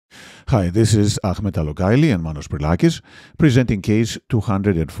Hi, this is Ahmet Alogaili and Manos Brilakis presenting case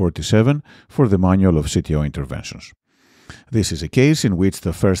 247 for the Manual of CTO Interventions. This is a case in which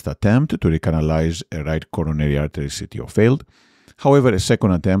the first attempt to recanalize a right coronary artery CTO failed. However, a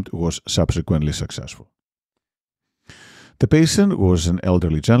second attempt was subsequently successful. The patient was an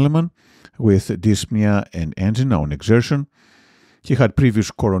elderly gentleman with dyspnea and angina on exertion. He had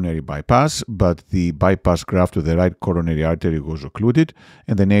previous coronary bypass, but the bypass graft to the right coronary artery was occluded,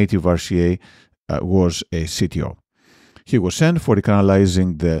 and the native RCA was a CTO. He was sent for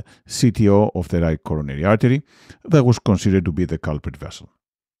recanalizing the CTO of the right coronary artery that was considered to be the culprit vessel.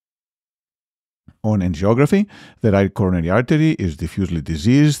 On angiography, the right coronary artery is diffusely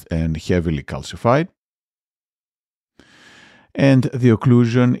diseased and heavily calcified, and the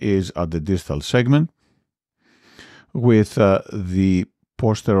occlusion is at the distal segment, with the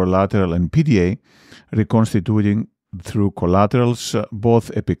posterolateral and PDA reconstituting through collaterals,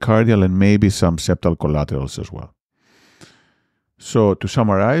 both epicardial and maybe some septal collaterals as well. So to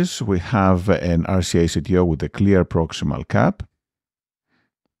summarize, we have an RCA CTO with a clear proximal cap.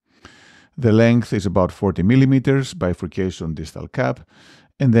 The length is about 40 millimeters, bifurcation distal cap,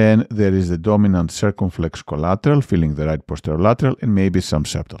 and then there is the dominant circumflex collateral filling the right posterolateral and maybe some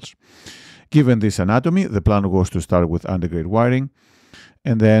septals. Given this anatomy, the plan was to start with Antegrade wiring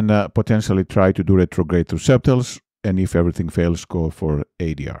and then potentially try to do retrograde through septals, and if everything fails, go for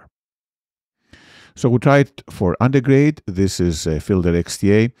ADR. So we tried for Antegrade. This is a filter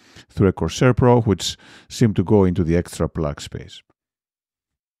XTA through a Corsair Pro, which seemed to go into the extraplaque space.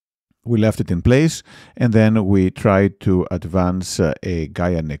 We left it in place, and then we tried to advance a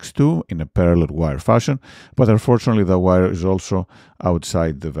Gaia Next 2 in a parallel wire fashion, but unfortunately the wire is also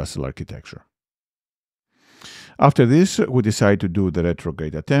outside the vessel architecture. After this, we decided to do the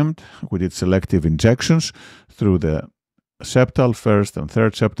retrograde attempt. We did selective injections through the septal, first and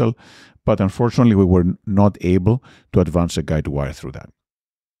third septal, but unfortunately we were not able to advance a guide wire through that.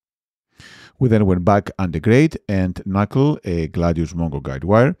 We then went back Antegrade and knuckle a Gladius Mongo guide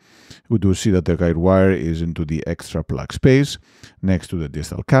wire. We do see that the guide wire is into the extraplaque space next to the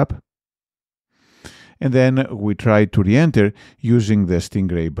distal cap. And then we tried to re-enter using the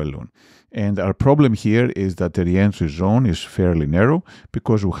Stingray balloon. And our problem here is that the re-entry zone is fairly narrow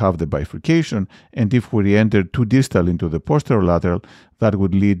because we have the bifurcation, and if we re-enter too distal into the posterolateral, that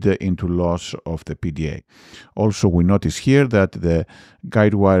would lead into loss of the PDA. Also, we notice here that the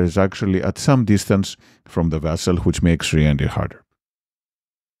guide wire is actually at some distance from the vessel, which makes re-entry harder.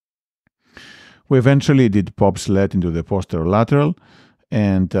 We eventually did pop sled into the posterolateral,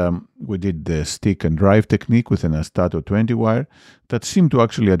 and we did the stick and drive technique with an Astato 20 wire that seemed to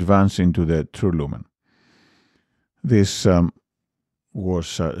actually advance into the true lumen. This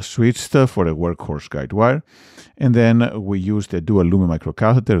was switched for a workhorse guide wire, and then we used a dual lumen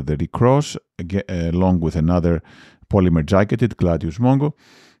microcatheter, the ReCross, along with another polymer jacketed Gladius Mongo,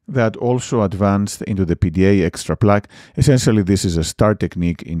 that also advanced into the PDA extraplaque. Essentially, this is a start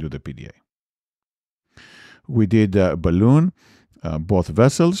technique into the PDA. We did balloon both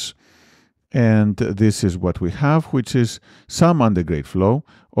vessels, and this is what we have, which is some Antegrade flow.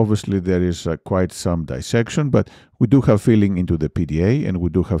 Obviously, there is quite some dissection, but we do have filling into the PDA and we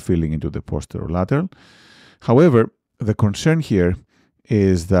do have filling into the posterolateral. However, the concern here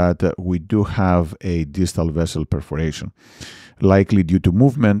is that we do have a distal vessel perforation, likely due to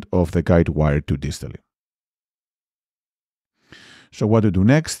movement of the guide wire to distally. So what to do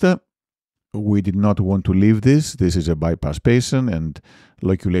next? We did not want to leave this. This is a bypass patient, and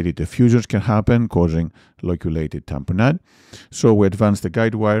loculated effusions can happen, causing loculated tamponade. So we advanced the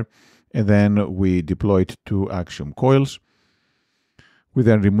guide wire, and then we deployed 2 Axium coils. We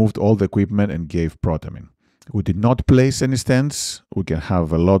then removed all the equipment and gave protamine. We did not place any stents. We can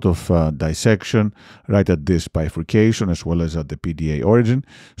have a lot of dissection right at this bifurcation as well as at the PDA origin,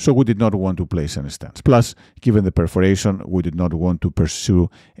 so we did not want to place any stents. Plus, given the perforation, we did not want to pursue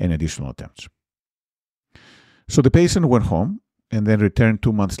any additional attempts. So the patient went home and then returned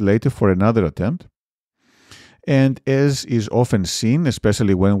 2 months later for another attempt. And as is often seen,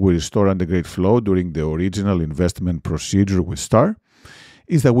 especially when we restore Antegrade flow during the original investment procedure with STAR,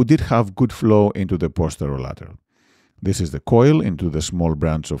 is that we did have good flow into the posterolateral. This is the coil into the small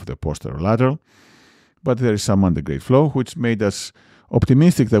branch of the posterolateral, but there is some Antegrade flow, which made us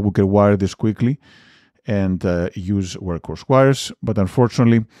optimistic that we could wire this quickly and use workhorse wires. But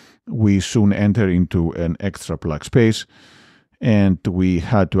unfortunately, we soon enter into an extraplaque space, and we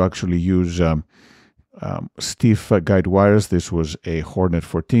had to actually use stiff guide wires. This was a Hornet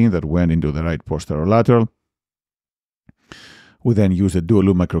 14 that went into the right posterolateral. We then used a dual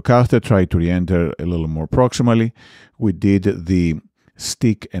lumen microcatheter, tried to re-enter a little more proximally. We did the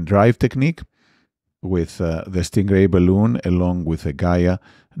stick and drive technique with the Stingray balloon along with a Gaia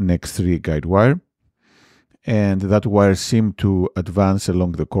next 3 guide wire. And that wire seemed to advance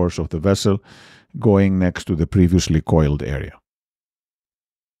along the course of the vessel, going next to the previously coiled area.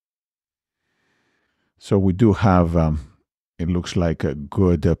 So we do have, it looks like a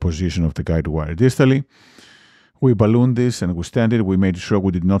good position of the guide wire distally. We ballooned this and we stand it. We made sure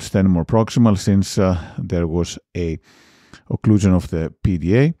we did not stand more proximal since there was a occlusion of the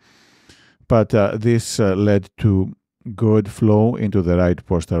PDA. But this led to good flow into the right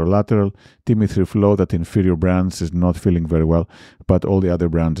posterolateral. T3 flow, that inferior branch is not feeling very well, but all the other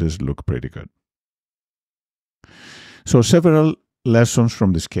branches look pretty good. So several lessons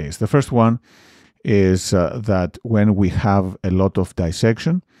from this case. The first one is that when we have a lot of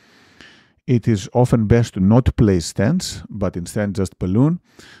dissection, it is often best to not place stents, but instead just balloon,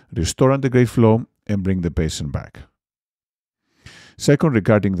 restore antegrade flow, and bring the patient back. Second,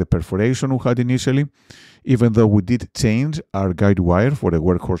 regarding the perforation we had initially, even though we did change our guide wire for a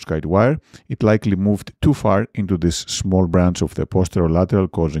workhorse guide wire, it likely moved too far into this small branch of the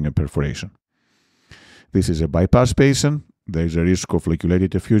posterolateral, causing a perforation. This is a bypass patient. There is a risk of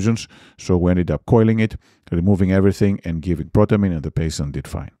loculated effusions, so we ended up coiling it, removing everything, and giving protamine, and the patient did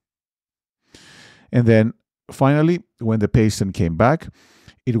fine. And then finally, when the patient came back,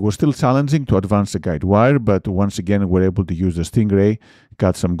 it was still challenging to advance the guide wire, but once again, we were able to use the Stingray,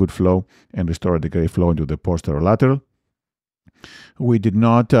 got some good flow, and restore the gray flow into the posterolateral. We did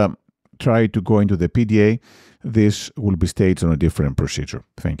not try to go into the PDA. This will be staged on a different procedure.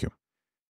 Thank you.